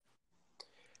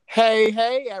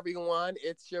Hey, everyone.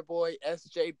 It's your boy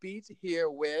SJ Beat here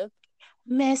with.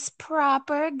 Miss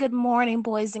Proper. Good morning,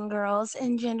 boys and girls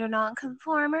and gender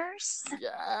nonconformers.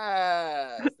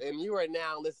 Yes. And you are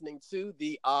now listening to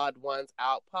the Odd Ones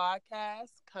Out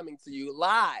podcast, coming to you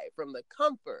live from the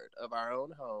comfort of our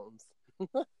own homes.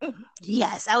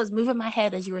 Yes, I was moving my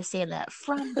head as you were saying that.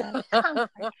 From the comfort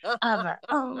of our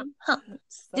own homes.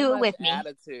 So Do it much with me.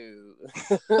 attitude.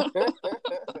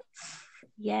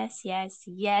 Yes.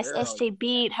 Girl, SJ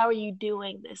Beat, how are you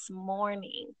doing this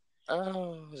morning?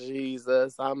 oh,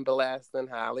 Jesus. I'm blessed and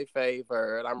highly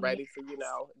favored. I'm Yes. ready to,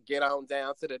 get on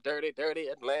down to the dirty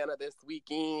Atlanta this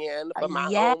weekend for my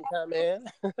Yes. homecoming.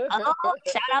 Oh,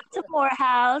 shout out to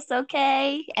Morehouse,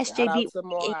 okay? Shout SJ out Beat to in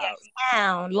Morehouse. your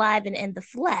town, live and in the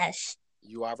flesh.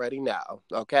 You already know,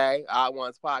 okay? Odd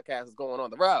Ones podcast is going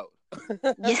on the road.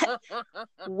 Yeah,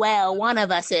 well, one of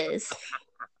us is.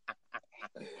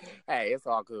 Hey, it's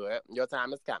all good. Your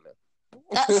time is coming.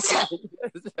 Uh, Your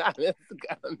time is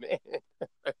coming.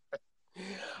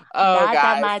 Oh, Not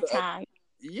that guys. my time. Not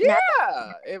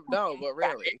Yeah. If that. no, but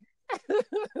Got it. really.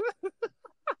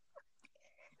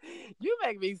 You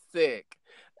make me sick.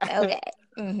 Okay.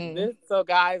 Mm-hmm.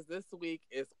 Guys, this week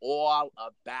is all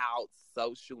about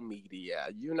social media.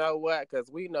 You know what?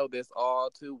 Because we know this all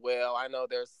too well. I know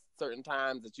there's certain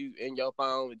times that you in your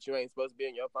phone that you ain't supposed to be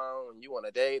in your phone and you want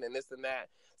to date and this and that.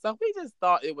 So we just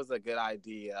thought it was a good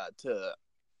idea to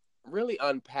really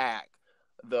unpack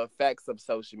the effects of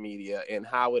social media and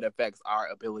how it affects our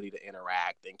ability to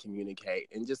interact and communicate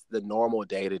in just the normal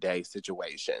day-to-day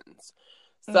situations.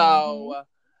 Mm-hmm. So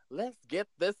let's get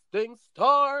this thing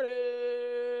started.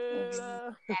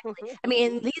 Exactly. I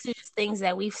mean, these are just things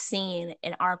that we've seen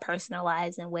in our personal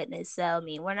lives and witnessed. So, I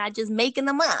mean, we're not just making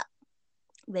them up.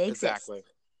 They exist. Exactly.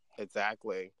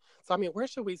 Exactly. So, I mean, where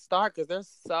should we start? Because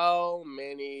there's so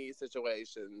many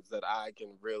situations that I can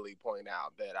really point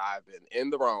out that I've been in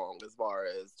the wrong as far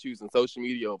as choosing social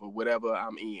media over whatever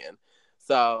I'm in.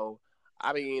 So,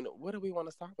 I mean, what do we want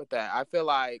to start with that? I feel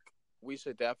like we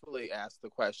should definitely ask the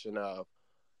question of,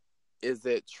 is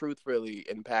it truthfully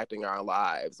impacting our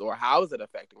lives, or how is it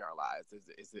affecting our lives?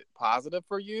 Is it positive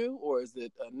for you, or is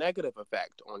it a negative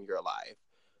effect on your life?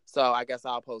 So I guess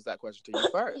I'll pose that question to you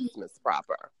first, Miss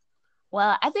Proper.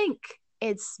 Well, I think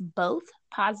it's both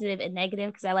positive and negative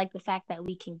because I like the fact that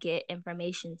we can get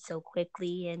information so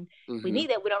quickly and we Mm-hmm. need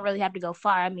it. We don't really have to go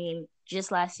far. I mean,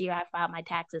 just last year I filed my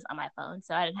taxes on my phone,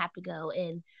 so I didn't have to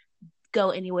go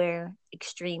anywhere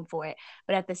extreme for it.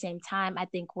 But at the same time, I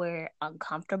think we're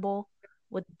uncomfortable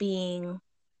with being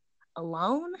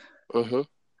alone. Mm-hmm.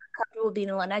 Comfortable being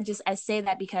alone. I say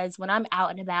that because when I'm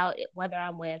out and about, whether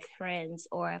I'm with friends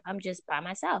or if I'm just by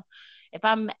myself, if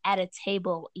I'm at a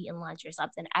table eating lunch or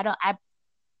something, I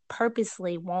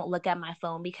purposely won't look at my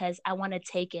phone because I want to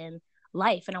take in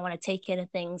life and I want to take in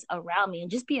things around me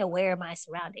and just be aware of my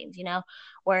surroundings.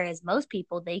 Whereas most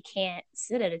people, they can't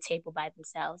sit at a table by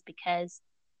themselves because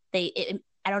I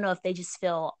don't know if they just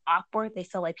feel awkward. They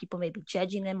feel like people may be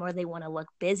judging them or they want to look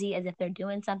busy as if they're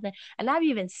doing something. And I've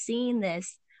even seen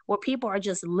this where people are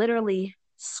just literally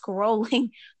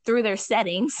scrolling through their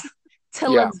settings to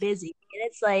Yeah. look busy. And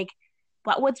it's like,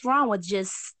 what's wrong with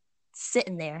just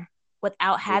sitting there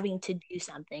without having to do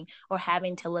something or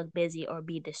having to look busy or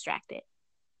be distracted?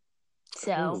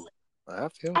 So Ooh, I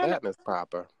feel I don't know. that, Miss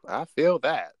Proper. I feel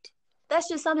that. That's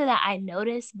just something that I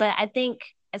noticed. But I think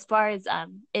as far as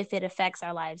if it affects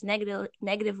our lives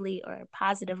negatively or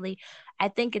positively, I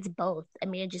think it's both. I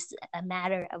mean, it's just a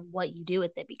matter of what you do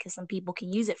with it because some people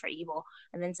can use it for evil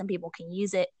and then some people can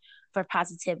use it for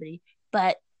positivity.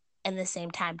 But in the same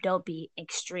time, don't be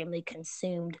extremely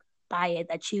consumed by it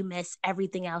that you miss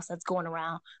everything else that's going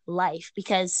around life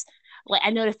because like I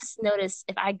notice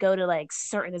if I go to like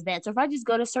certain events or if I just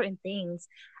go to certain things,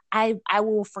 I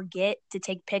will forget to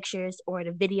take pictures or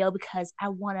the video because I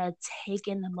want to take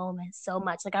in the moment so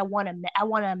much. Like I want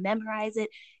to memorize it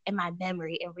in my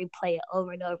memory and replay it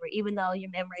over and over, even though your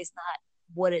memory is not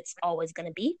what it's always going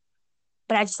to be.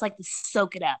 But I just like to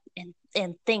soak it up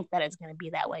and think that it's going to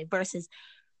be that way versus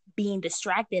being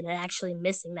distracted and actually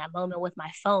missing that moment with my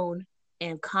phone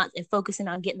and focusing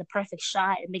on getting the perfect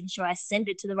shot and making sure I send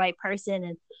it to the right person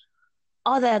and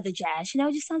all the other jazz.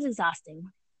 It just sounds exhausting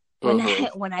when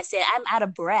Mm-hmm. I say it, I'm out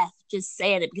of breath just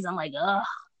saying it because I'm like, oh,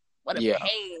 what a Yeah.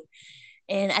 pain.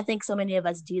 And I think so many of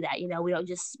us do that.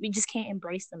 We just can't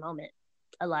embrace the moment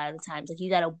a lot of the times. Like you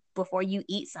gotta before you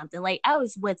eat something. Like I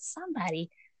was with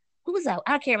somebody. Who was that?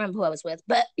 I can't remember who I was with,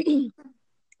 but we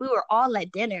were all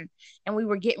at dinner and we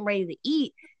were getting ready to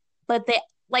eat, but they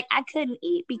like I couldn't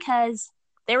eat because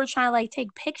they were trying to like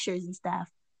take pictures and stuff.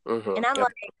 And I'm Yep.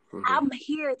 like, I'm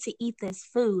here to eat this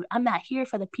food. I'm not here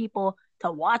for the people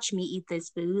to watch me eat this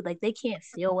food. Like they can't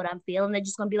feel what I'm feeling. They're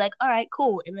just gonna be like, all right,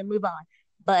 cool, and then move on.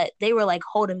 But they were like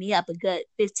holding me up a good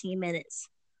 15 minutes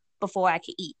before I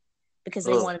could eat because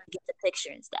they Mm. wanted to get the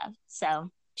picture and stuff.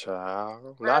 So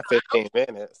Child, not 15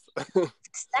 minutes.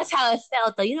 that's how it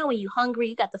felt though. You know, when you're hungry,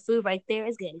 you got the food right there,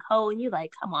 it's getting cold, and you're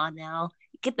like, come on now,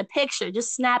 get the picture,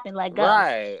 just snap and let go.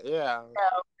 Right, yeah.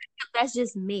 So that's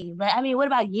just me. But I mean, what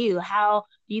about you? How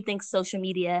do you think social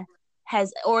media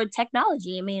has, or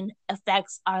technology, I mean,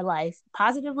 affects our life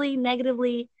positively,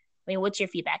 negatively? I mean, what's your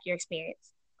feedback, your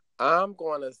experience? I'm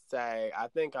going to say I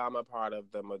think I'm a part of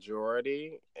the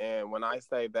majority, and when I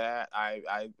say that,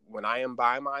 I when I am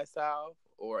by myself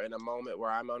or in a moment where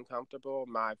I'm uncomfortable,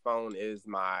 my phone is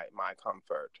my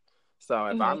comfort. So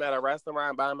if Mm-hmm. I'm at a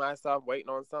restaurant by myself waiting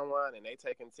on someone and they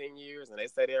taking 10 years and they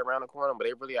say they're around the corner but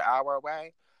they're really an hour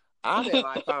away, I'm in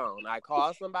my phone. I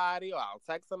call somebody or I'll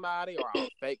text somebody or I'll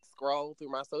fake scroll through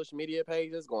my social media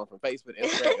pages, going from Facebook to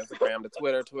Instagram, Instagram to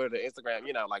Twitter, Twitter to Instagram,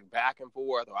 like back and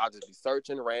forth, or I'll just be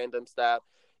searching random stuff.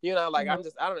 Like Mm-hmm.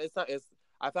 I don't, it's,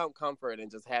 I found comfort in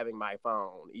just having my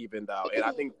phone, even though, and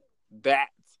I think that,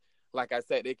 like I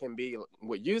said, it can be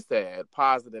what you said,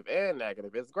 positive and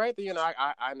negative. It's great that,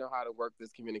 I know how to work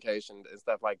this communication and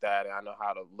stuff like that. And I know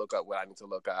how to look up what I need to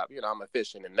look up. I'm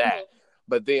efficient in that.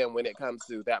 But then when it comes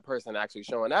to that person actually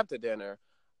showing up to dinner,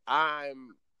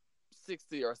 I'm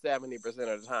 60 or 70%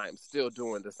 of the time still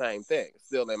doing the same thing,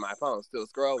 still in my phone, still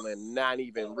scrolling, not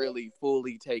even really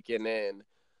fully taking in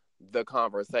the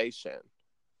conversation.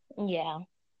 Yeah.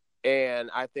 And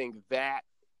I think that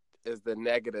is the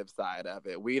negative side of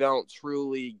it. We don't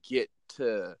truly get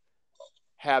to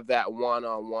have that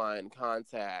one-on-one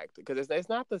contact because it's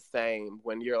not the same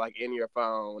when you're like in your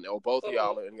phone or both of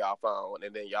y'all are in y'all phone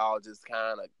and then y'all just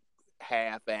kind of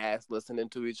half-ass listening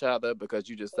to each other because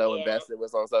you just so Yeah. invested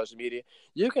with on social media.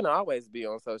 You can always be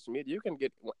on social media. You can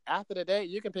get after the date,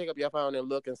 you can pick up your phone and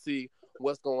look and see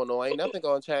what's going on. Ain't nothing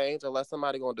gonna change unless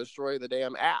somebody gonna destroy the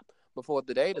damn app before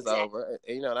the date is Exactly. over.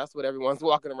 And, that's what everyone's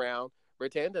walking around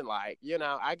pretending like.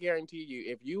 I guarantee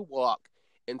you, if you walk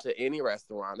into any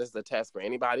restaurant, this is a test for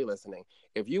anybody listening.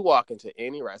 If you walk into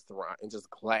any restaurant and just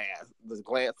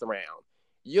glance around,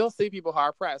 you'll see people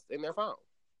hard pressed in their phone,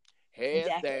 heads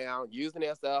Exactly. down, using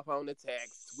their cell phone to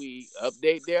text, tweet,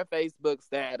 update their Facebook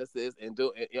statuses, and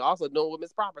also doing what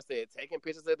Miss Proper said, taking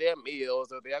pictures of their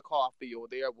meals or their coffee or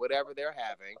their whatever they're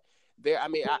having. I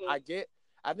mean, Mm-hmm.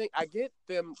 I think I get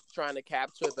them trying to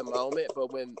capture the moment,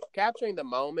 but when capturing the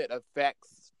moment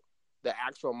affects the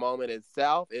actual moment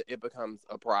itself, it becomes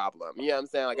a problem. You know what I'm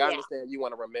saying? Like I Yeah. understand you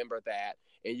want to remember that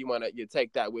and you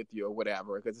take that with you or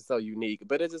whatever because it's so unique.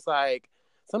 But it's just like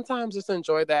sometimes just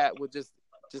enjoy that with just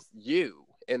you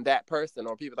and that person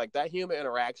or people like that. Human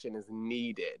interaction is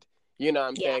needed. You know what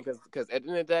I'm Yeah. saying? Because at the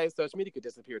end of the day, social media could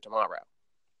disappear tomorrow.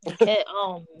 You could.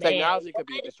 Oh man, Technology could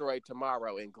be destroyed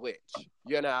tomorrow and glitch.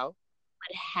 You know?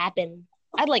 what happened?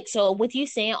 I'd like, so with you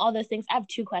saying all those things, I have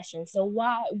two questions. So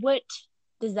why? What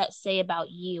does that say about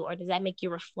you, or does that make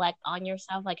you reflect on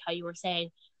yourself? Like how you were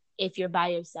saying, if you're by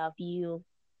yourself, you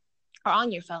are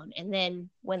on your phone, and then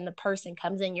when the person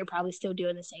comes in, you're probably still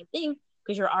doing the same thing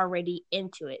because you're already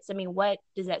into it. So I mean, what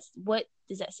does that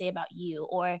say about you,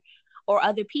 or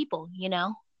other people?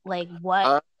 Like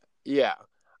what? Yeah.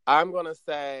 I'm gonna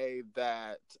say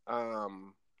that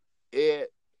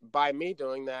it by me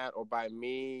doing that or by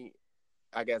me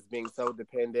I guess being so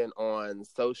dependent on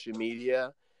social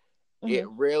media, it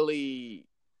Mm-hmm. really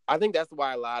I think that's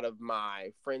why a lot of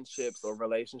my friendships or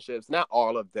relationships, not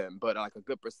all of them, but like a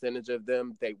good percentage of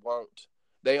them, they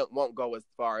won't go as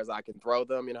far as I can throw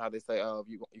them. You know how they say, "Oh,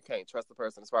 you can't trust the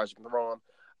person as far as you can throw them."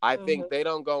 I Mm-hmm. think they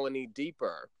don't go any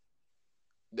deeper.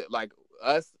 Like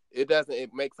us,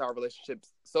 it makes our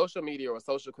relationships, social media or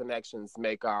social connections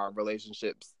make our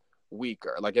relationships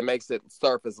weaker. Like it makes it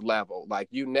surface level. Like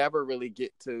you never really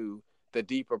get to the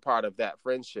deeper part of that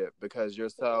friendship because you're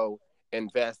so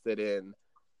invested in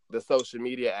the social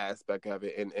media aspect of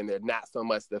it, and they're not so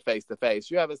much the face to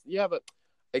face. You have a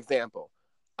example.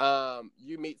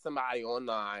 You meet somebody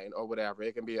online or whatever.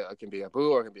 It can be a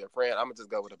boo or it can be a friend. I'm gonna just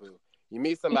go with a boo. You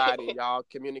meet somebody, y'all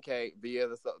communicate via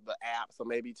the app, so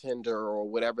maybe Tinder or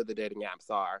whatever the dating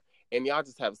apps are, and y'all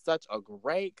just have such a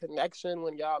great connection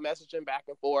when y'all messaging back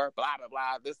and forth, blah blah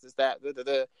blah, this is that, da, da,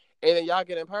 da. And then y'all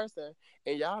get in person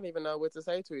and y'all don't even know what to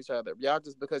say to each other. Y'all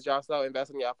just because y'all so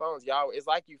invested in your phones, y'all it's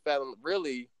like you fell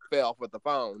for the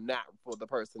phone, not for the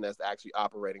person that's actually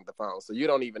operating the phone. So you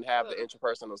don't even have the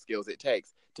interpersonal skills it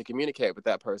takes to communicate with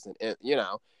that person, and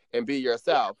and be Yeah.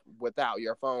 yourself without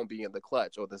your phone being the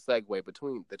clutch or the segue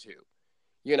between the two.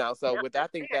 So No, with I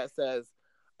that's think fair. that says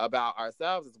about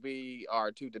ourselves is we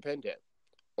are too dependent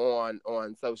on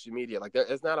social media. Like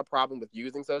it's not a problem with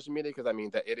using social media, because I mean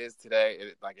that it is today,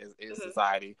 it is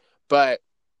society, but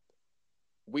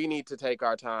we need to take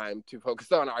our time to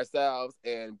focus on ourselves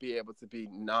and be able to be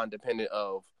non-dependent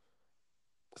of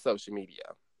social media,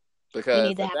 We because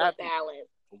need to have a balance.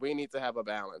 we need to have a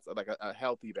balance, like a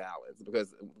healthy balance,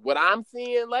 because what I'm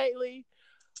seeing lately,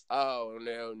 oh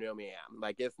no, no ma'am,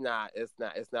 like it's not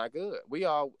good. We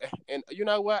all, and you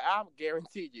know what, I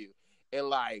guarantee you, in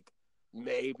like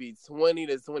maybe 20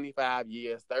 to 25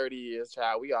 years, 30 years,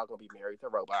 child, we all gonna be married to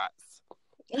robots.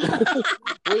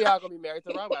 We all gonna be married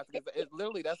to robots, because it's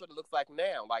literally, that's what it looks like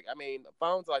now. Like, I mean,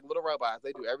 phones are like little robots.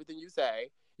 They do everything you say.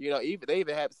 You know, even they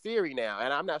even have Siri now,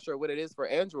 and I'm not sure what it is for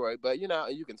Android, but you know,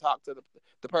 you can talk to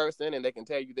the person, and they can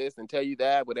tell you this and tell you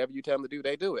that. Whatever you tell them to do,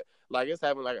 they do it. Like it's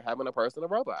having a person, a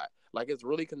robot. Like it's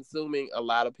really consuming a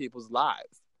lot of people's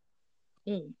lives.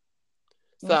 Mm.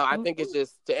 So I think it's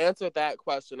just, to answer that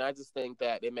question, I just think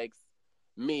that it makes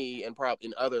me and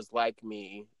probably others like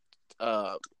me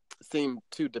seem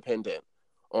too dependent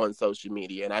on social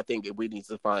media. And I think we need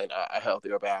to find a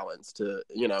healthier balance to,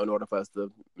 you know, in order for us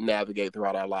to navigate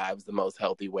throughout our lives the most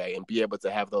healthy way and be able to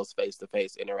have those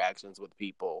face-to-face interactions with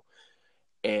people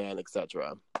and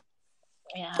etc.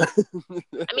 Yeah.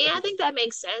 I mean, I think that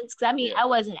makes sense. Because I mean, I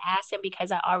wasn't asking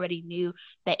because I already knew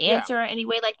the answer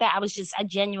anyway like that. I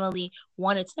genuinely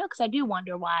wanted to know, because I do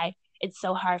wonder why it's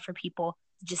so hard for people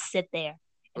to just sit there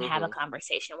and have a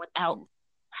conversation without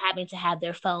having to have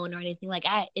their phone or anything. Like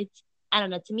I don't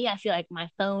know. To me, I feel like my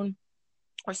phone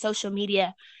or social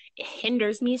media, it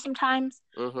hinders me sometimes,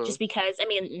 just because, I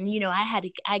mean, you know,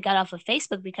 I got off of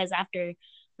Facebook because after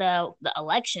the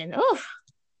election,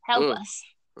 help us.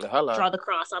 Hello. Draw the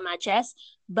cross on my chest.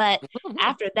 But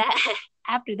after that,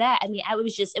 I mean,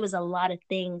 it was a lot of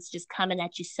things just coming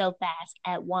at you so fast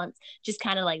at once, just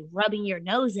kind of like rubbing your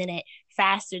nose in it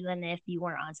faster than if you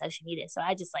weren't on social media. So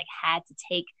I just like had to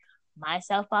take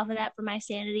myself off of that for my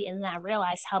sanity. And then I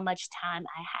realized how much time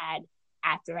I had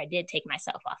after I did take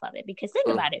myself off of it. Because think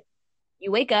about it. You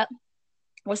wake up,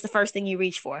 what's the first thing you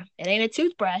reach for? It ain't a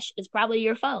toothbrush. It's probably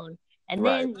your phone. And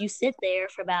then you sit there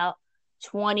for about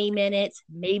 20 minutes,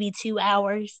 maybe 2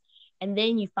 hours, and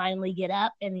then you finally get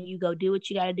up and then you go do what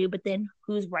you got to do. But then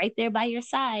who's right there by your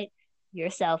side? Your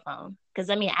cell phone.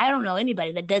 Because I mean, I don't know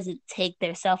anybody that doesn't take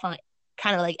their cell phone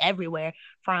kind of like everywhere,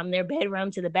 from their bedroom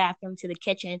to the bathroom to the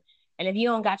kitchen. And if you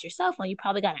don't got your cell phone, you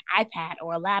probably got an iPad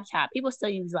or a laptop. People still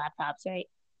use laptops, right?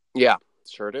 Yeah,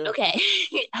 sure do. Okay.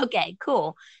 Okay,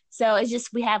 cool. So it's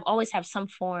just, we always have some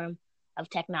form of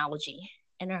technology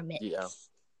in our midst. Yeah.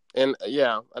 And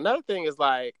another thing is,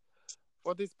 like,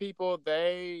 for these people,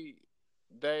 they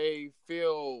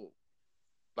feel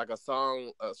like a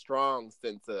strong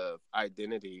sense of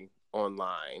identity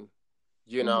online,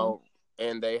 you know,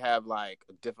 and they have like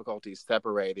difficulty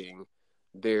separating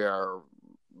their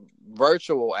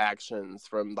virtual actions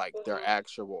from like their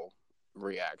actual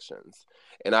reactions.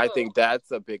 And I think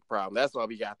that's a big problem. That's why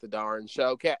we got the darn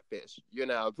show Catfish, you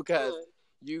know, because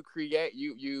you create,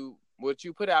 you what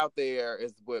you put out there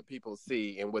is what people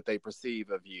see and what they perceive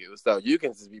of you. So you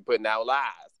can just be putting out lies,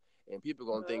 and people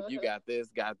gonna think you got this,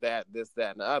 got that, this,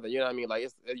 that, and the other. You know what I mean?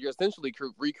 Like you're essentially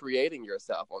recreating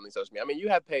yourself on these social media. I mean, you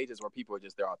have pages where people are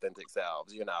just their authentic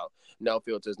selves. You know, no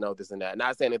filters, no this and that.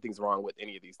 Not saying anything's wrong with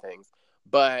any of these things,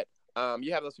 but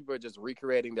you have those people who are just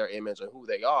recreating their image of who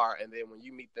they are, and then when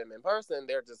you meet them in person,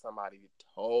 they're just somebody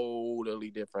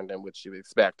totally different than what you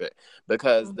expected,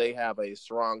 because they have a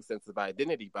strong sense of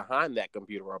identity behind that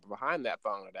computer or behind that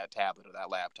phone or that tablet or that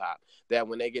laptop, that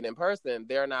when they get in person,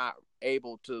 they're not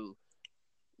able to,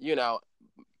 you know,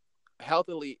 a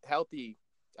healthy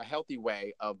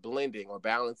way of blending or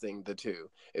balancing the two.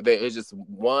 It's just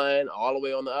one all the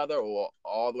way on the other, or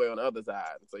all the way on the other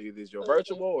side. So either it's your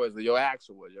virtual or it's your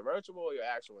actual. Your virtual or your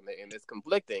actual, and it's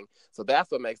conflicting. So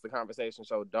that's what makes the conversation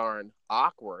so darn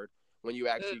awkward when you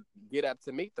actually get up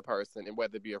to meet the person, and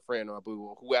whether it be a friend or a boo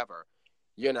or whoever,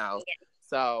 you know.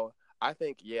 So I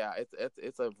think,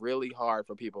 it's a really hard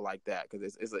for people like that,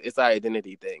 because it's an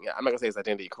identity thing. I'm not gonna say it's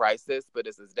identity crisis, but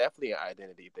it's definitely an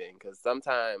identity thing, because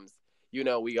sometimes, you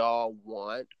know, we all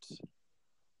want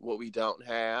what we don't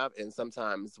have, and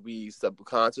sometimes we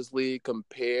subconsciously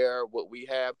compare what we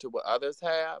have to what others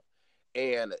have,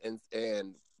 and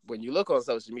when you look on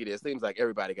social media, it seems like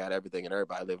everybody got everything and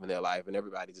everybody living their life and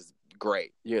everybody just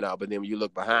great, you know. But then when you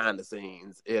look behind the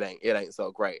scenes, it ain't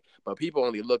so great. But people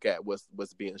only look at what's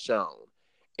being shown,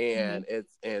 and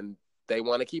and they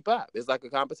want to keep up. It's like a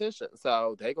competition,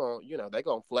 so they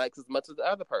gonna flex as much as the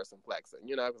other person flexing,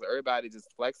 you know, because everybody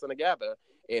just flexing together,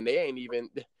 and they ain't even.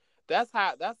 That's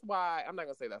why I'm not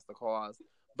gonna say that's the cause,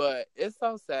 But it's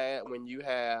so sad when you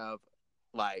have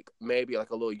like maybe like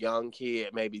a little young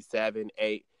kid, maybe 7,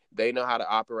 8. They know how to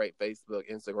operate Facebook,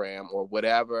 Instagram, or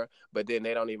whatever, but then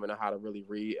they don't even know how to really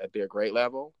read at their grade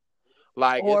level.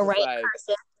 Like it's Or just right like,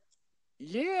 person.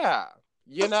 yeah,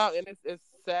 and it's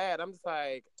sad. I'm just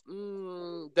like,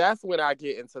 that's when I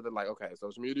get into the like, okay,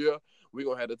 social media, we're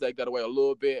gonna have to take that away a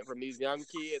little bit from these young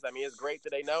kids. I mean, it's great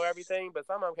that they know everything, but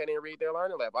some of them can't even read their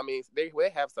learning level. I mean, they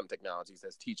have some technologies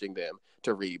that's teaching them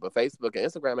to read, but Facebook and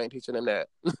Instagram ain't teaching them that.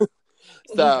 You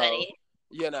So, funny.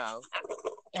 you know,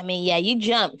 I mean, yeah, you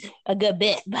jumped a good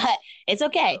bit, but it's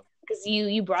okay yeah, because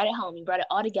you brought it home. You brought it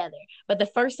all together. But the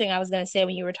first thing I was gonna say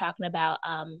when you were talking about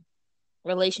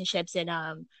relationships and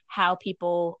how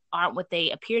people aren't what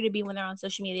they appear to be when they're on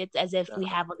social media, it's as if we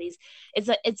uh-huh. have all these. It's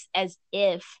as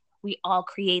if we all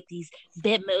create these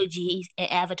bitmojis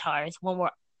and avatars when we're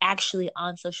actually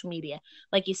on social media.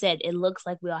 Like you said, it looks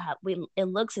like it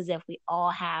looks as if we all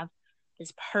have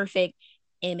this perfect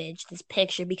image, this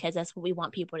picture, because that's what we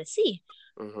want people to see.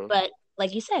 Hmm. But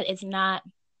like you said, it's not.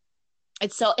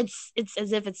 It's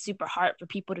as if it's super hard for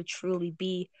people to truly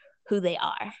be who they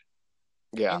are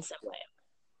Yeah, in some way.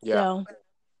 yeah. So,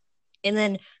 and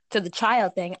then to the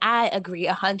child thing, I agree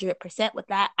 100% with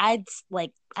that.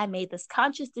 I made this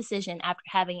conscious decision after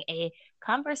having a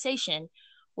conversation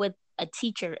with a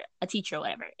teacher, or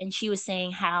whatever, and she was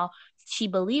saying how she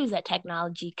believes that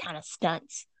technology kind of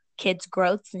stunts kids'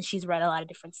 growth, and she's read a lot of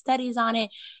different studies on it,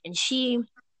 and she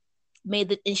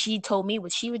told me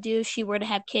what she would do if she were to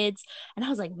have kids. And I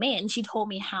was like, man. And she told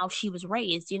me how she was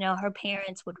raised. Her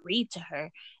parents would read to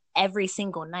her every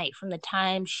single night from the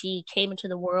time she came into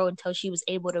the world until she was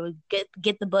able to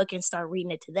get the book and start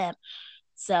reading it to them.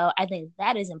 So I think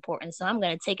that is important. So I'm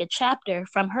going to take a chapter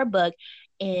from her book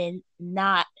and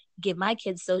not give my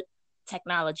kids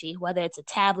technology, whether it's a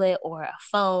tablet or a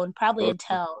phone, probably Mhm.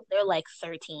 until they're like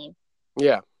 13,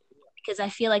 Yeah. because I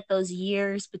feel like those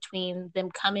years between them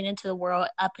coming into the world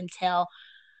up until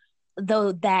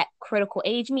though that critical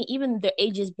age, me even the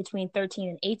ages between 13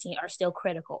 and 18 are still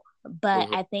critical, but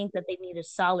Hmm. I think that they need a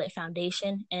solid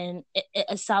foundation, and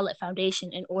a solid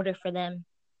foundation in order for them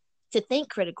to think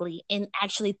critically and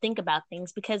actually think about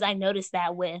things, because I noticed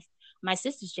that with my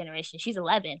sister's generation. She's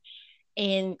 11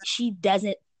 and she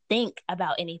doesn't think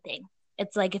about anything.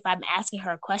 It's like if I'm asking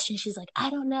her a question, she's like, I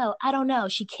don't know.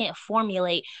 She can't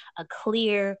formulate a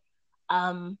clear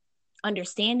um,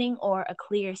 understanding or a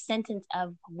clear sentence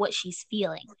of what she's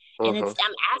feeling. And Hmm.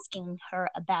 I'm asking her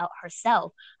about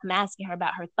herself. I'm asking her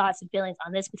about her thoughts and feelings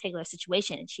on this particular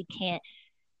situation, and she can't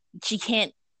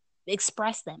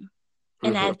express them. Hmm.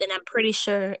 And I'm pretty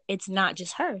sure it's not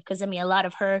just her, because I mean, a lot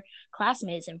of her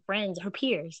classmates and friends, her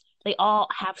peers, they all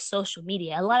have social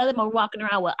media. A lot of them are walking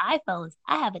around with iPhones.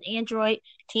 I have an Android,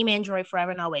 Team Android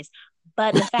forever and always.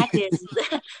 But the fact is,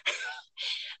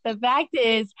 the fact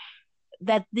is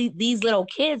that these little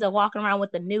kids are walking around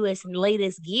with the newest and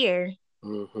latest gear,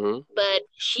 Hmm. but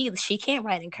she can't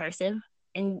write in cursive,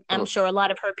 and I'm sure a lot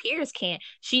of her peers can't.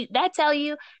 That tell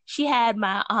you she had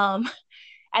my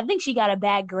I think she got a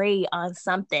bad grade on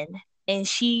something. And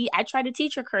I tried to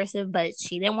teach her cursive, but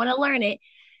she didn't want to learn it.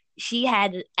 She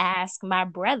had to ask my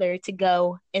brother to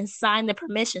go and sign the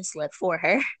permission slip for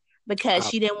her because Oh,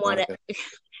 she didn't want brother. to.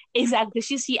 Exactly.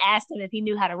 She asked him if he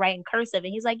knew how to write in cursive.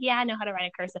 And he's like, yeah, I know how to write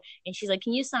in cursive. And she's like,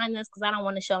 can you sign this? Because I don't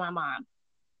want to show my mom.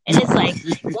 And it's like,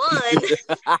 one,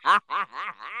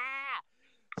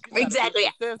 She trying to beat exactly.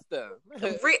 the system.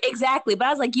 Exactly. But I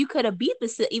was like, you could have beat the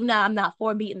system, even though I'm not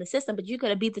for beating the system, but you could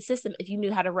have beat the system if you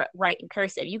knew how to write in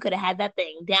cursive. You could have had that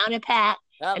thing down and pat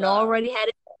and Hello. already had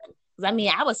it. Because I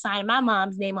mean, I was signing my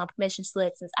mom's name on permission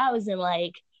slips since I was in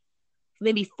like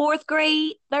maybe fourth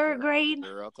grade, third grade.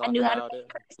 Girl, I talk knew how to about write it.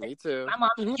 cursive. Me too. My mom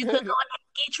said you could go on a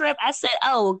ski trip. I said,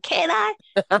 oh, can I?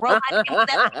 Wrote my name on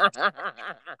that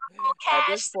At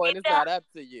this cash. point, it's not up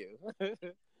to you.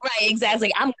 Right,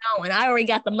 exactly. I'm going. I already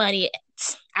got the money.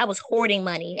 I was hoarding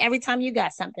money every time you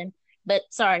got something. But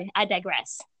sorry, I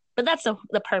digress. But that's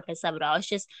the purpose of it all. It's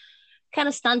just kind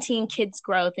of stunting kids'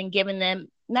 growth and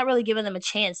not really giving them a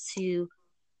chance to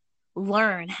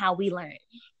learn how we learn.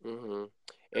 Hmm.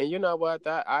 And you know what?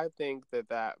 That I think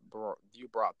you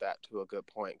brought that to a good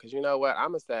point, because you know what? I'm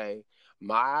gonna say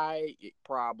my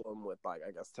problem with, like,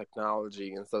 I guess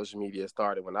technology and social media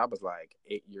started when I was like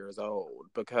 8 years old,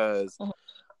 because Mhm.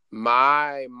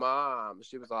 my mom,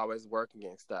 she was always working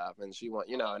and stuff, and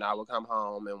and I would come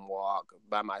home and walk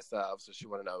by myself, so she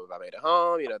wanted to know if I made it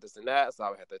home, this and that, so I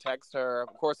would have to text her.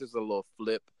 Of course, it's a little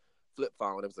flip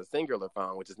phone. It was a singular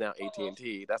phone, which is now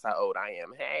AT&T. That's how old I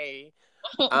am. Hey.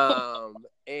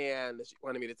 And she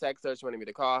wanted me to text her. She wanted me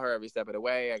to call her every step of the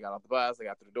way. I got off the bus. I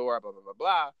got to the door. Blah blah blah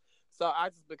blah. So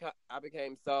I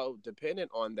became so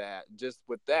dependent on that, just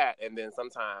with that, and then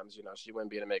sometimes she wouldn't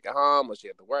be able to make it home, or she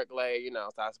had to work late. So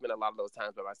I spent a lot of those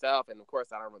times by myself, and of course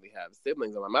I don't really have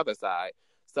siblings on my mother's side.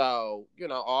 So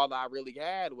all I really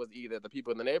had was either the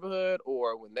people in the neighborhood,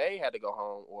 or when they had to go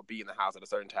home or be in the house at a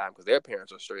certain time because their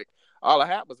parents were strict. All I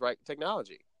had was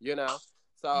technology.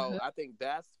 So Mhm. I think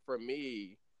that's for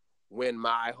me when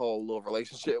my whole little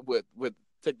relationship with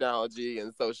technology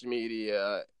and social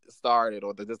media started,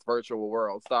 or this virtual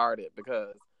world started,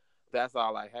 because that's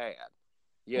all I had.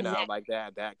 Exactly. Like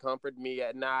that comforted me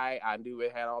at night. I knew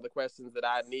it had all the questions that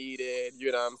I needed.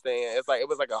 You know what I'm saying? It's like it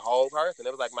was like a whole person.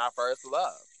 It was like my first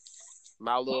love,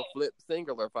 my little flip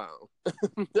singular phone.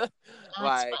 That's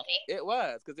Like funny. it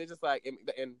was, because it's just like,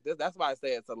 and that's why I say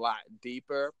it's a lot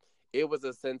deeper. It was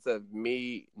a sense of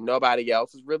me. Nobody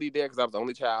else was really there because I was the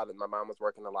only child, and my mom was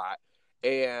working a lot,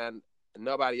 and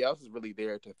nobody else was really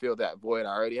there to fill that void I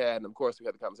already had. And of course, we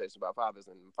had the conversation about fathers,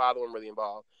 and father wasn't really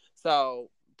involved. So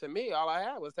to me, all I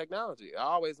had was technology. I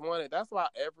always wanted. That's why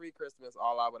every Christmas,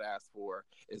 all I would ask for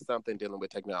is something dealing with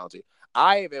technology.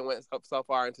 I even went so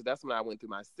far into, that's when I went through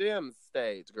my Sims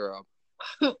stage, girl,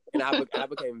 and I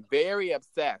became very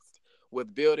obsessed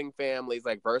with building families,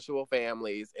 like virtual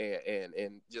families,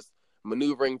 and just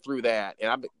maneuvering through that.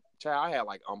 And child, I had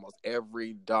like almost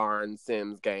every darn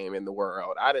Sims game in the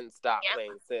world. I didn't stop Yeah.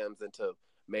 playing Sims until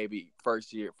maybe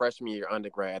freshman year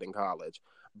undergrad in college.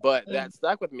 But Mm. that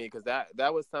stuck with me because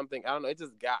that was something, I don't know. It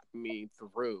just got me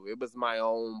through. It was my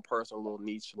own personal little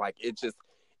niche. Like it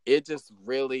just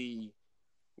really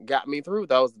got me through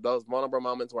those vulnerable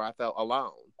moments where I felt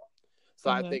alone. So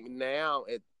I Mhm. think now,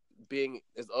 it being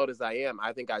as old as I am,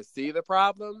 I think I see the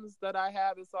problems that I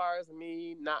have as far as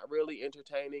me not really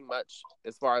entertaining much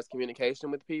as far as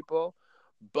communication with people.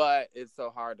 But it's so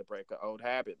hard to break an old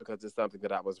habit because it's something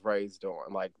that I was raised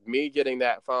on. Like me getting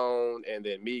that phone and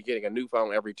then me getting a new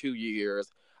phone every 2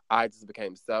 years, I just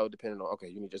became so dependent on, okay,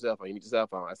 you need your cell phone, you need your cell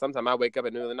phone. And sometimes I wake up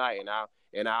at the middle of the night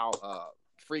and I'll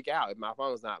freak out if my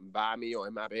phone's not by me or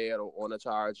in my bed or on a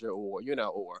charger, or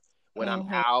when I'm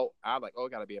Mhm. out, I'm like, oh,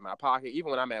 it gotta be in my pocket. Even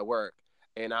when I'm at work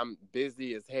and I'm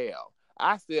busy as hell,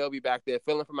 I still be back there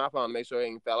feeling for my phone to make sure it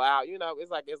ain't fell out.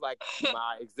 It's like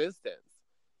my existence.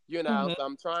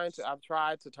 Mhm. So I've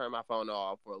tried to turn my phone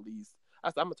off for at least.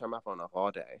 I'm gonna turn my phone off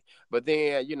all day, but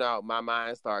then my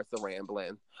mind starts to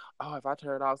rambling. Oh, if I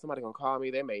turn it off, somebody gonna call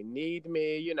me. They may need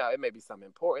me. It may be something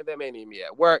important. They may need me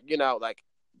at work. Like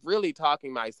really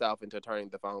talking myself into turning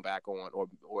the phone back on,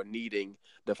 or needing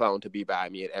the phone to be by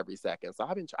me at every second. So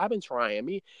I've been trying.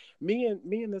 Me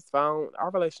and this phone,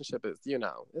 our relationship is,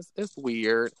 it's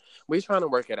weird. We're trying to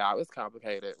work it out. It's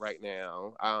complicated right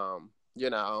now.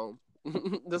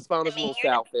 This phone I is a mean, little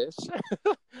selfish,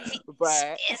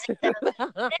 but is it though?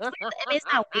 That's weird. I mean, it's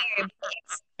not weird.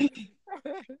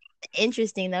 It's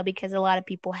interesting though because a lot of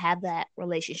people have that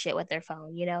relationship with their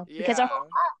phone. Because yeah,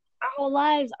 our whole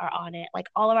lives are on it. Like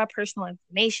all of our personal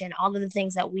information, all of the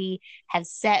things that we have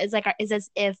set is it's as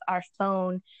if our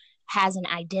phone has an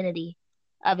identity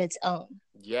of its own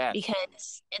yes,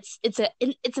 because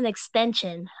it's an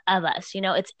extension of us.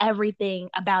 It's everything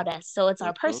about us. So it's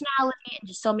our hmm personality and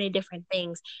just so many different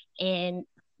things. And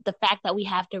the fact that we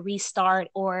have to restart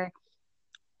or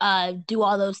do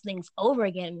all those things over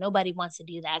again, nobody wants to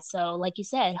do that. So like you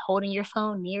said, holding your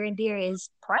phone near and dear is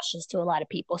precious to a lot of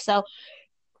people. So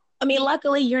I mean,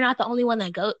 luckily you're not the only one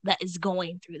that is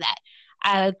going through that.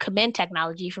 I commend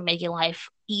technology for making life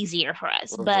easier for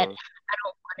us, but hmm I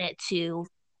don't want it to,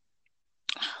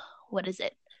 what is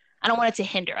it? I don't want it to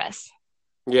hinder us.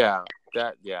 yeah,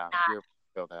 yeah, you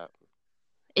feel that.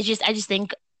 I just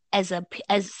think as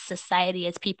society,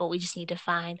 as people, we just need to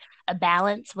find a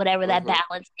balance, whatever that hmm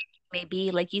balance may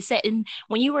be. Like you said, and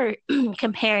when you were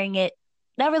comparing it,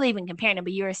 not really even comparing it,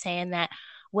 but you were saying that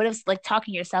what if like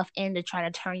talking yourself into trying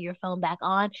to turn your phone back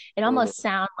on? It almost hmm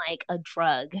sounds like a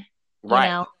drug, you Right,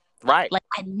 know? right, Like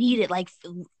I need it, like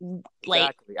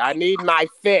exactly. I need my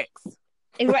fix.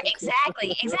 right,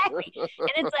 exactly, exactly.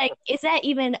 And it's like, is that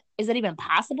even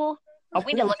possible? Or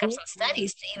we need to look up some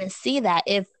studies to even see that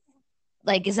if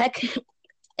like is that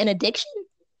an addiction?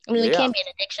 I mean, it Yeah, can't be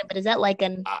an addiction, but is that like uh,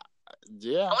 I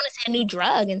yeah, want to say a new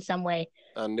drug in some way?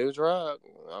 a new drug.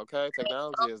 Okay, I mean,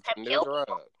 technology phones is have the new killed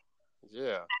drug.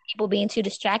 Yeah. people being too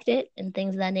distracted and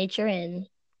things of that nature. And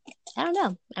I don't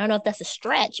know. I don't know if that's a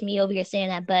stretch, me over here saying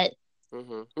that, but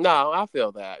No, I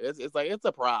feel that it's like it's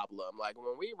a problem. Like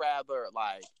when we rather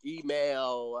like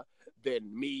email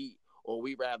than meet, or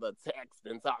we rather text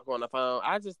than talk on the phone.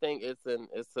 I just think it's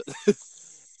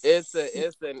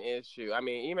it's an issue. I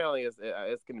mean, emailing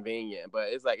is convenient, but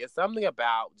it's like it's something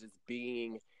about just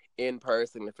being in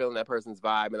person and feeling that person's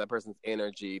vibe and that person's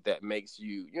energy that makes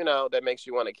you, that makes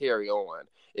you want to carry on.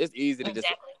 It's easy to just,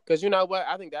 Exactly. because you know what?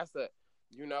 I think that's that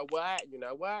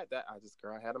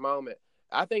girl, I had a moment.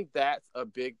 I think that's a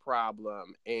big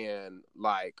problem in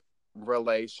like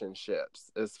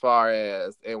relationships as far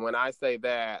as, and when I say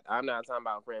that, I'm not talking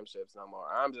about friendships no more.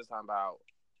 I'm just talking about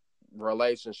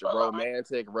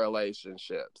romantic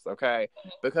relationships, okay?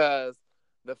 Because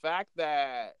the fact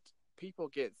that people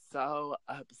get so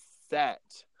upset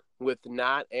with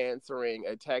not answering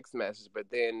a text message, but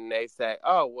then they say,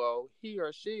 oh, well, he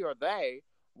or she or they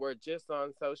were just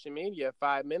on social media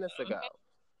 5 minutes ago.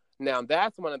 Now,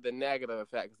 that's one of the negative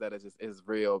effects that is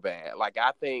real bad. Like,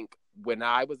 I think when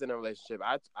I was in a relationship,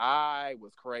 I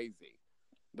was crazy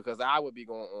because I would be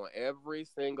going on every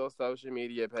single social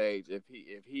media page if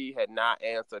he had not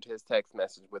answered his text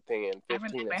message within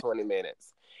 15 to 20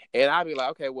 minutes. And I'd be like,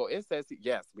 okay, well, it says,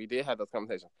 yes, we did have those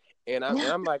conversations. And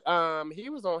I'm like, he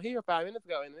was on here 5 minutes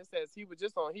ago, and it says he was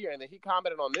just on here, and then he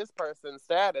commented on this person's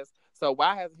status. So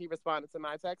why hasn't he responded to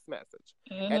my text message?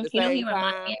 At the same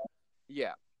time,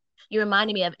 yeah. You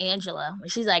reminded me of Angela when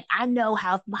she's like, I know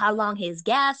how long his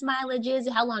gas mileage is,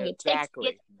 how long it takes to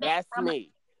get That's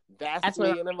me. That's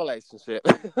me in a relationship.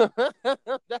 Marcus,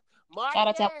 shout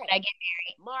out to when I get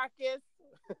married. Marcus.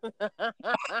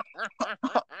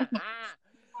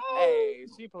 Hey,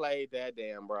 she played that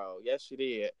damn bro. Yes, she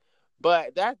did.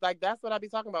 But that's what I be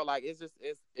talking about. Like, it's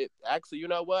actually, you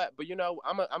know what? But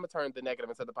I'm gonna turn the negative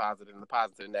into the positive and the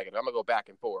positive to the negative. I'm gonna go back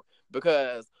and forth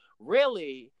because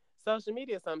really, social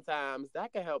media sometimes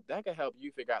that can help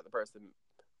you figure out the person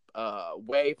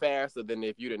way faster than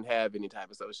if you didn't have any type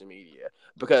of social media,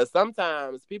 because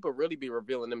sometimes people really be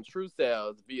revealing them true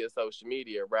selves via social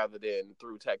media rather than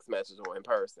through text message or in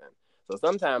person. So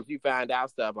sometimes you find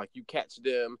out stuff like you catch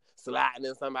them sliding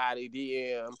in somebody's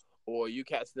DM or you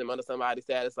catch them under somebody's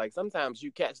status. Like sometimes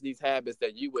you catch these habits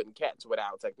that you wouldn't catch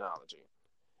without technology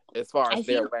as far as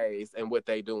their ways and what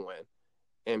they doing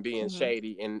and being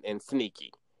shady and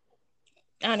sneaky.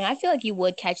 I don't know. I feel like you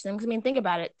would catch them because, I mean, think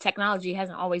about it. Technology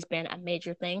hasn't always been a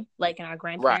major thing, like in our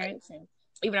grandparents and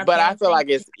even our parents. But I feel like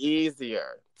it's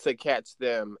easier to catch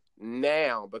them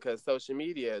now because social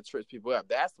media trips people up.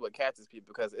 That's what catches people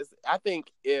because I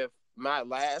think if my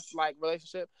last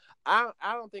relationship, I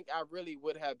don't think I really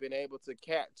would have been able to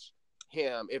catch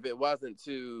him if it wasn't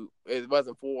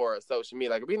for social media.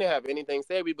 Like if we didn't have anything,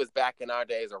 say we was back in our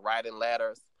days of writing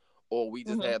letters. Or we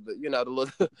just had the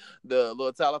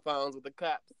little telephones with the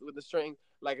cups with the string.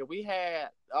 Like if we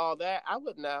had all that, I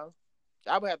wouldn't know.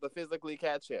 I would have to physically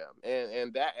catch him,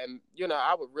 and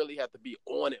I would really have to be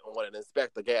on it and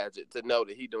inspect the gadget to know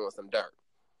that he's doing some dirt.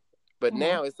 But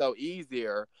now it's so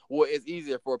easier. Well, it's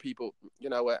easier for people. You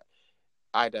know what?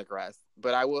 I digress.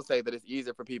 But I will say that it's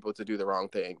easier for people to do the wrong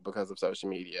thing because of social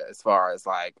media, as far as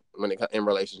like when it in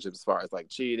relationships, as far as like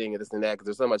cheating and this and that, because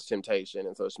there's so much temptation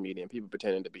in social media and people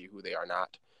pretending to be who they are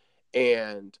not.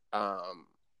 And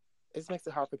it makes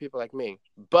it hard for people like me.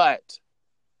 But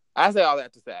I say all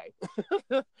that to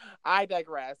say, I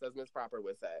digress, as Miss Proper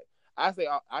would say. I say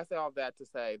all that to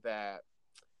say that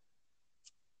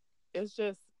it's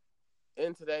just,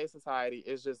 in today's society,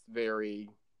 it's just very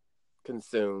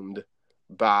consumed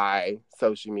by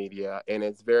social media, and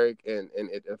it's very and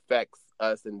it affects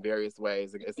us in various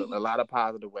ways. It's a lot of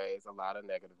positive ways, a lot of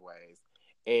negative ways,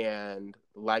 and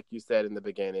like you said in the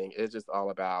beginning, it's just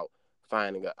all about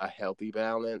finding a healthy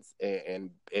balance and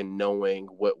knowing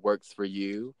what works for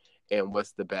you and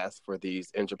what's the best for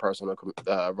these interpersonal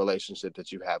relationships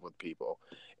that you have with people.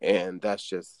 And that's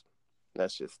just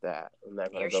that. I'm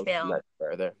not going to go much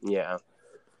further. Yeah.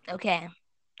 Okay,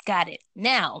 got it.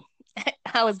 Now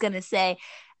I was going to say,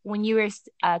 when you were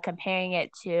comparing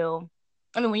it to,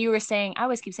 when you were saying, I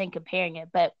always keep saying comparing it,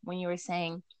 but when you were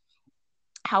saying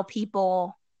how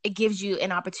people, it gives you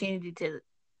an opportunity to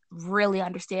really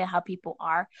understand how people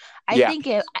are. I think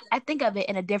of it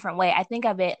in a different way. I think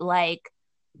of it like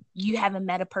you haven't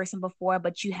met a person before,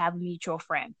 but you have a mutual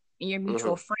friend, and your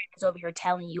mutual friend is over here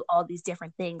telling you all these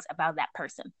different things about that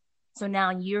person. So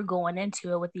now you're going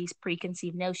into it with these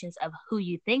preconceived notions of who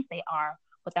you think they are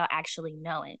without actually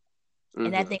knowing.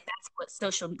 And I think that's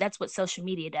what social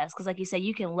media does. Because like you said,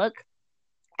 you can look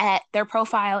at their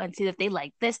profile and see if they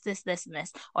like this, and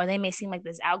this, or they may seem like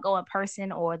this outgoing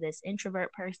person or this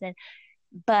introvert person.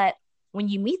 But when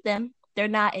you meet them, they're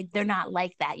not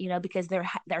like that, because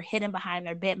they're hidden behind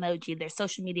their Bitmoji, their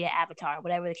social media avatar,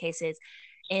 whatever the case is.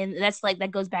 And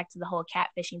that goes back to the whole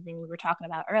catfishing thing we were talking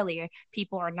about earlier.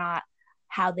 People are not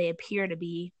how they appear to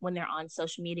be when they're on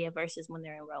social media versus when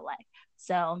they're in real life.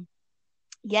 So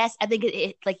yes, I think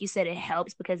it like you said, it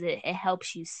helps because it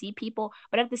helps you see people,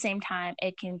 but at the same time,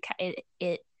 it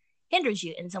hinders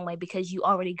you in some way because you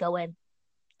already go in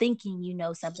thinking you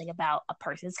know something about a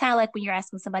person. It's kind of like when you're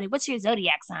asking somebody, "What's your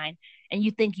zodiac sign?" and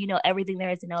you think you know everything there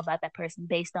is to know about that person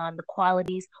based on the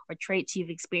qualities or traits you've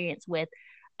experienced with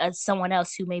someone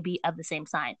else who may be of the same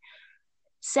sign.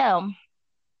 So,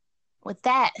 with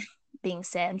that being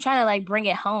said, I'm trying to like bring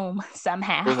it home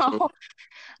somehow, Mhm.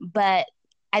 but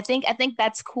I think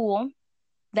that's cool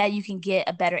that you can get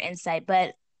a better insight.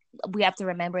 But we have to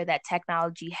remember that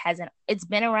technology hasn't, it's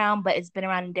been around, but it's been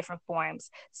around in different forms.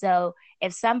 So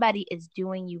if somebody is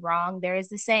doing you wrong, there is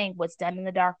the saying, what's done in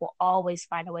the dark will always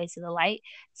find a way to the light.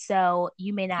 So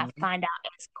you may not Mhm. find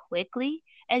out as quickly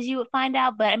as you would find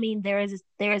out, but I mean, there is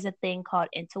a thing called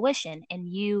intuition, and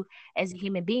you as a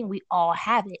human being, we all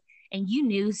have it. And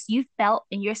you felt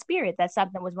in your spirit that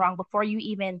something was wrong before you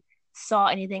even saw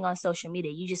anything on social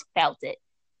media. You just felt it,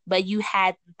 but you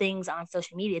had things on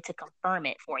social media to confirm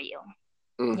it for you,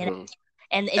 you know? Mhm.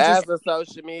 And it just, As a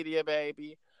social media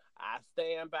baby, I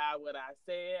stand by what I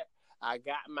said. I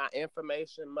got my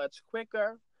information much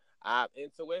quicker.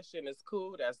 Intuition is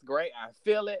cool. That's great. I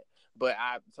feel it. But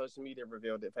social media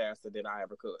revealed it faster than I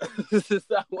ever could.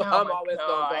 So oh I'm my always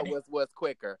gonna go God. with what's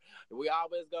quicker. We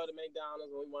always go to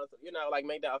McDonald's when we want to, like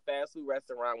McDonald's fast food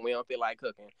restaurant. We don't feel like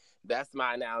cooking. That's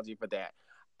my analogy for that.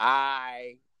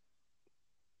 I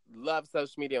love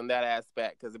social media on that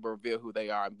aspect because it will reveal who they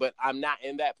are. But I'm not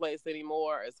in that place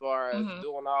anymore as far as Mm-hmm.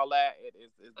 doing all that.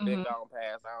 It's been Mm-hmm. gone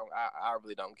past. I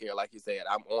really don't care. Like you said,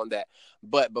 I'm on that.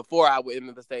 But before I went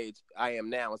into the stage, I am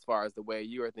now as far as the way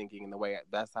you are thinking and the way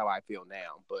that's how I feel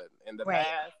now. But in the Right.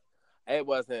 past, it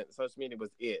wasn't. Social media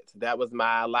was it. That was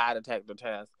my lie detector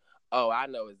test. Oh, I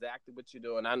know exactly what you're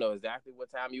doing. I know exactly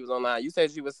what time you was online. You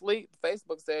said you was asleep.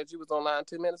 Facebook said you was online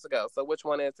 2 minutes ago. So which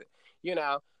one is it?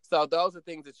 So those are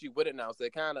things that you wouldn't know. So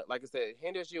it kind of, like I said, it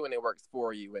hinders you and it works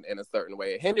for you in a certain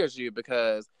way. It hinders you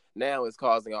because now it's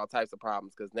causing all types of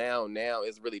problems because now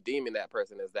it's really deeming that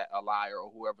person as that a liar or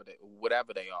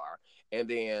whatever they are. And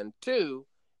then two,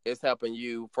 it's helping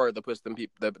you further push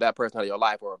that person out of your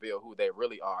life or reveal who they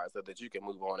really are so that you can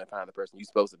move on and find the person you're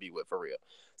supposed to be with for real.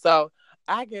 So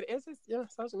I get it. It's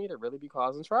just, social media really be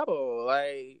causing trouble.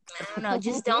 Like, I don't know.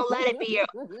 Just don't let it be your,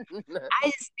 I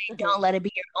just say don't let it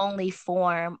be your only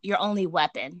form, your only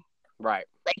weapon. right.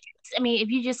 Like, I mean, if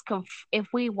you just if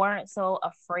we weren't so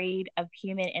afraid of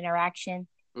human interaction,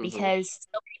 Mm-hmm. because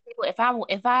so many people,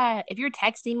 if you're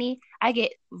texting me, I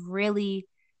get really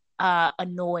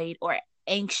annoyed or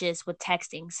anxious with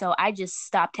texting, so I just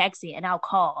stop texting and I'll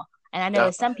call. And I know Uh,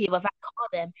 that some people, if I call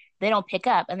them, they don't pick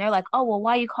up, and they're like, "Oh, well,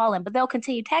 why are you calling?" But they'll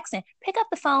continue texting. Pick up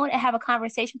the phone and have a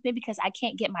conversation with me because I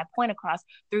can't get my point across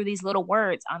through these little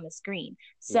words on the screen.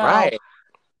 So right. I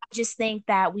just think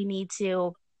that we need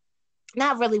to,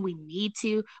 not really we need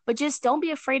to, but just don't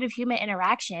be afraid of human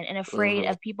interaction and afraid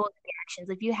Mm-hmm. of people's reactions.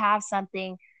 If you have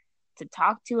something to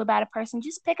talk to about a person,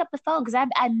 just pick up the phone because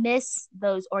I miss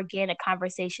those organic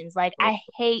conversations. Like I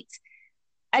hate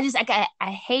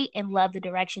and love the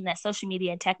direction that social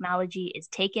media and technology is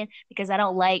taken because I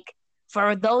don't like,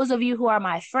 for those of you who are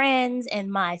my friends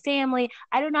and my family,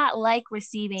 I do not like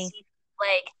receiving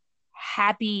like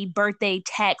happy birthday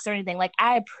texts or anything. Like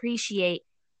I appreciate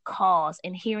calls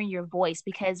and hearing your voice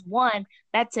because one,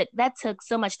 that took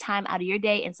so much time out of your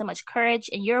day and so much courage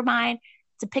in your mind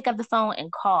to pick up the phone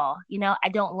and call. I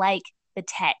don't like the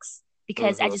text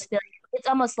because I Mm-hmm. just feel like it's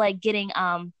almost like getting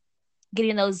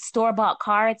those store bought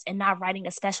cards and not writing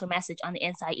a special message on the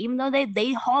inside, even though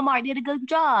they Hallmark did a good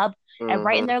job at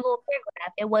writing Mm-hmm. their little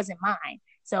paragraph. It wasn't mine,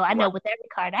 so I know Right. with every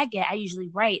card I get, I usually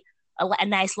write a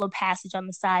nice little passage on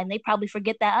the side, and they probably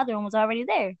forget that other one was already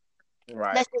there.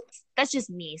 Right. That's just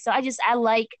me. So I just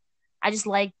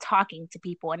like talking to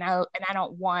people, and I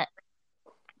don't want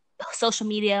social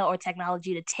media or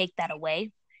technology to take that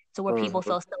away to where people Mm-hmm.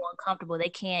 feel so uncomfortable they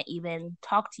can't even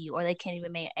talk to you or they can't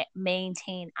even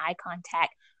maintain eye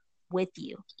contact with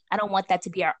you. I don't want that to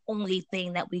be our only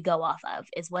thing that we go off of,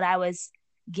 is what I was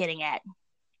getting at.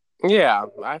 Yeah,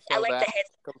 I I feel like the that head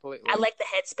I completely. like the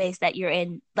headspace that you're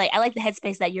in. Like I like the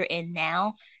headspace that you're in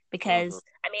now Mm-hmm. because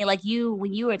I mean like you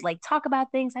when you would like talk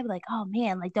about things, I'd be like, "Oh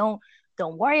man, like don't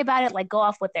worry about it. Like go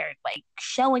off what they're like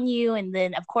showing you." And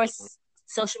then of course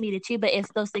social media too, but if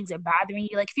those things are bothering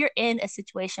you, like if you're in a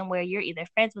situation where you're either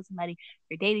friends with somebody,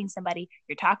 you're dating somebody,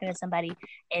 you're talking to somebody,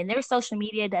 and their social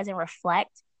media doesn't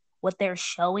reflect what they're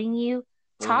showing you,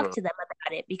 talk Mm-hmm. to them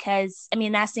about it. Because I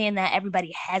mean, not saying that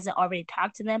everybody hasn't already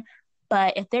talked to them,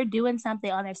 but if they're doing something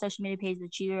on their social media page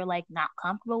that you're like not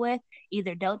comfortable with,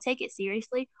 either don't take it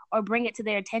seriously or bring it to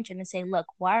their attention and say, look,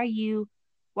 why are you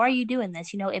Why are you doing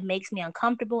this? It makes me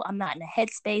uncomfortable. I'm not in a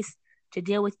headspace to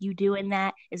deal with you doing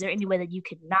that. Is there any way that you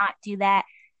could not do that?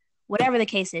 Whatever the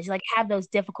case is, like, have those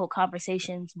difficult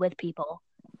conversations with people.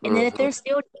 And then if they're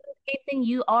still doing the same thing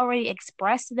you already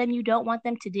expressed to them you don't want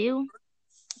them to do,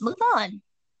 move on.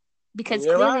 Because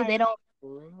You're clearly right. they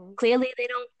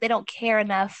don't they don't care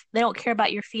enough. They don't care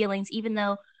about your feelings, even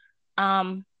though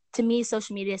to me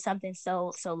social media is something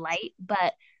so light,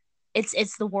 but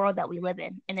it's the world that we live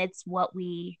in, and it's what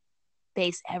we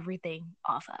base everything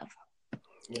off of.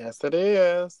 Yes, it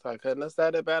is. I couldn't have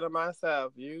said it better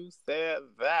myself. You said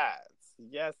that.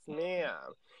 Yes,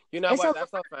 ma'am. You know what?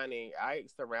 That's so funny. I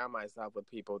surround myself with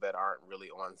people that aren't really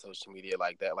on social media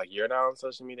like that. Like, you're not on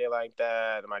social media like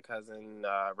that. My cousin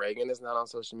Reagan is not on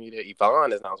social media.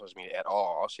 Yvonne is not on social media at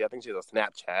all. I think she's on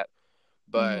Snapchat.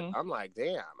 But I'm like,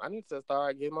 damn, I need to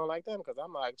start getting more like them, because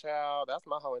I'm like, child, that's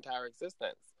my whole entire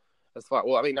existence.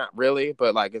 Well, I mean, not really,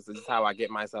 but like, it's just how I get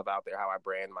myself out there, how I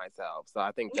brand myself. So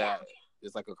I think that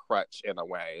is like a crutch in a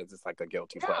way. It's just like a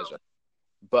guilty pleasure.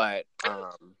 But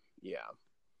yeah.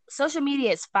 Social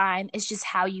media is fine. It's just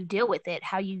how you deal with it,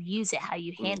 how you use it, how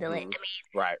you handle it. I mean,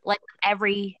 right. Like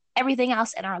everything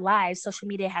else in our lives, social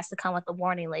media has to come with a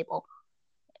warning label,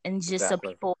 and just so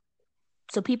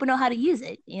people know how to use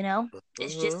it.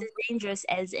 It's just as dangerous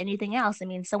as anything else. I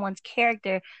mean, someone's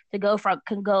character can go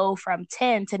from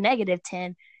 10 to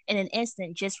 -10 in an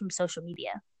instant just from social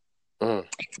media and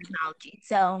technology.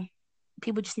 So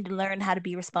people just need to learn how to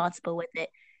be responsible with it,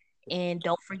 and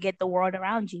don't forget the world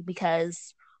around you,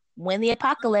 because when the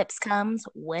apocalypse comes,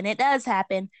 when it does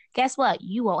happen, guess what?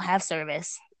 You won't have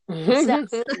service.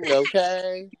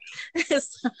 Okay.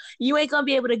 You ain't gonna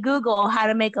be able to Google how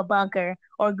to make a bunker,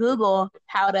 or Google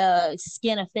how to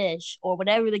skin a fish, or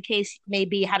whatever the case may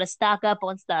be, how to stock up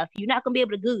on stuff. You're not gonna be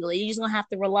able to Google it. You're just gonna have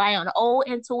to rely on old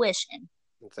intuition.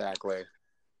 Exactly.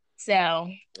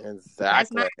 So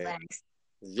that's my advice.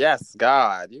 Yes,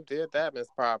 God, you did that, Miss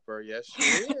Proper. Yes,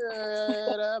 you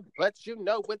did. But you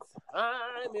know what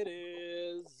time it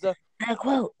is. The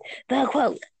quote.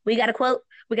 We got a quote.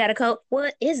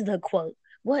 What is the quote?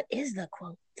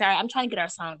 Sorry, I'm trying to get our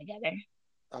song together.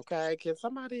 Okay, can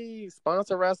somebody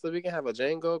sponsor us so we can have a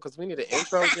jingle? Because we need an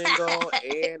intro jingle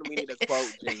and we need a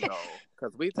quote jingle.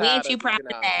 Because we ain't too proud of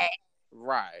that.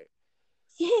 Right.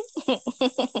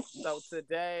 So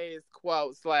today's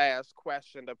quote /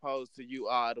 question to pose to you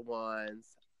odd ones,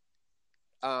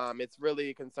 it's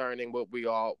really concerning what we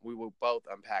will both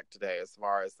unpack today, as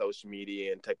far as social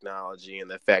media and technology and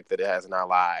the effect that it has in our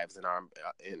lives and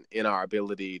in our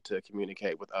ability to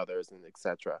communicate with others and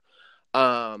etc.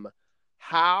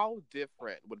 How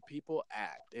different would people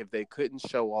act if they couldn't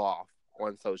show off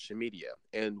on social media,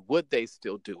 and would they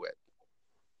still do it?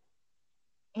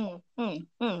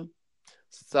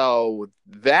 So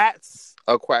that's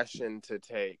a question to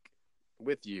take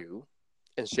with you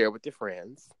and share with your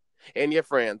friends and your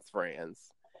friends'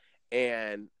 friends,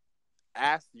 and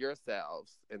ask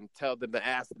yourselves and tell them to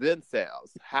ask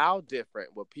themselves, how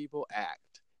different would people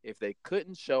act if they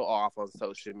couldn't show off on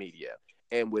social media,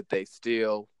 and would they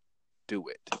still do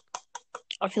it?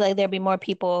 I feel like there'd be more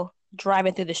people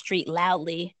driving through the street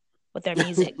loudly with their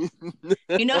music.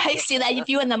 You know how you see that if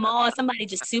you're in the mall, somebody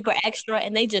just super extra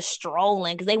and they just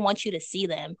strolling because they want you to see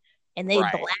them, and they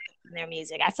blast their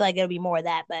music. I feel like there'll be more of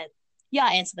that, but y'all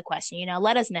answer the question.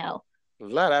 Let us know.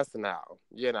 Let us know.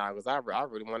 Because I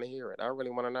really want to hear it. I really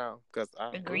want to know. Because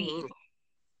agreed.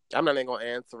 I'm not even gonna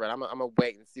answer it. I'm gonna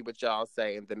wait and see what y'all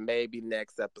say, and then maybe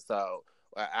next episode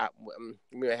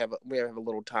we have a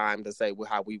little time to say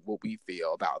what we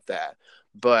feel about that.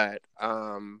 But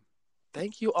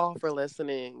thank you all for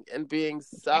listening and being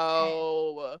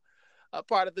so a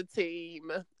part of the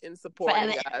team in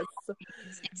supporting us.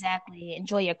 Exactly.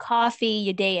 Enjoy your coffee,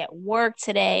 your day at work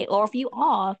today, or if you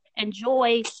off,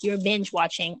 enjoy your binge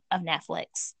watching of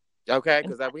Netflix. Okay,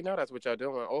 because we know that's what y'all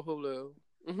doing. Or Hulu.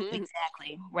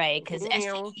 Exactly. Right, because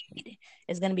STD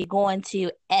is going to be going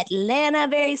to Atlanta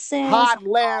very soon. Hot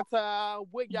Atlanta,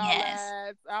 with y'all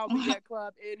lads. I'll be at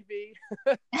Club Envy.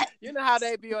 You know how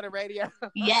they be on the radio.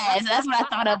 Yes, that's what I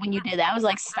thought of when you did that. I was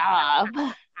like,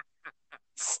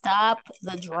 stop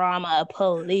the drama,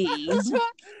 please.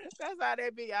 That's how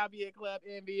they be. I'll be at Club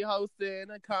Envy hosting.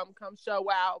 Come show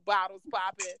out, bottles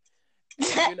popping.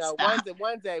 And,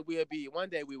 one day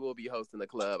we will be hosting the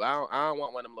club. I don't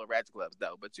want one of them little ratchet clubs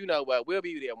though. But you know what? We'll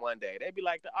be there one day. They'd be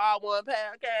like the R1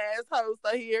 podcast host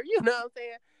are here. You know what I'm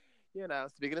saying?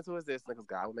 Speaking into existence, because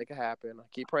God will make it happen. I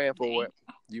keep praying for it.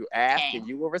 You ask and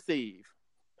you will receive.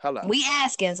 Hello. We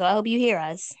asking, so I hope you hear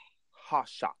us. Ha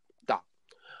shot.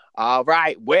 All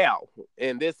right. Well,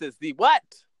 and this is the what?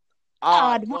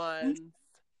 Odd ones.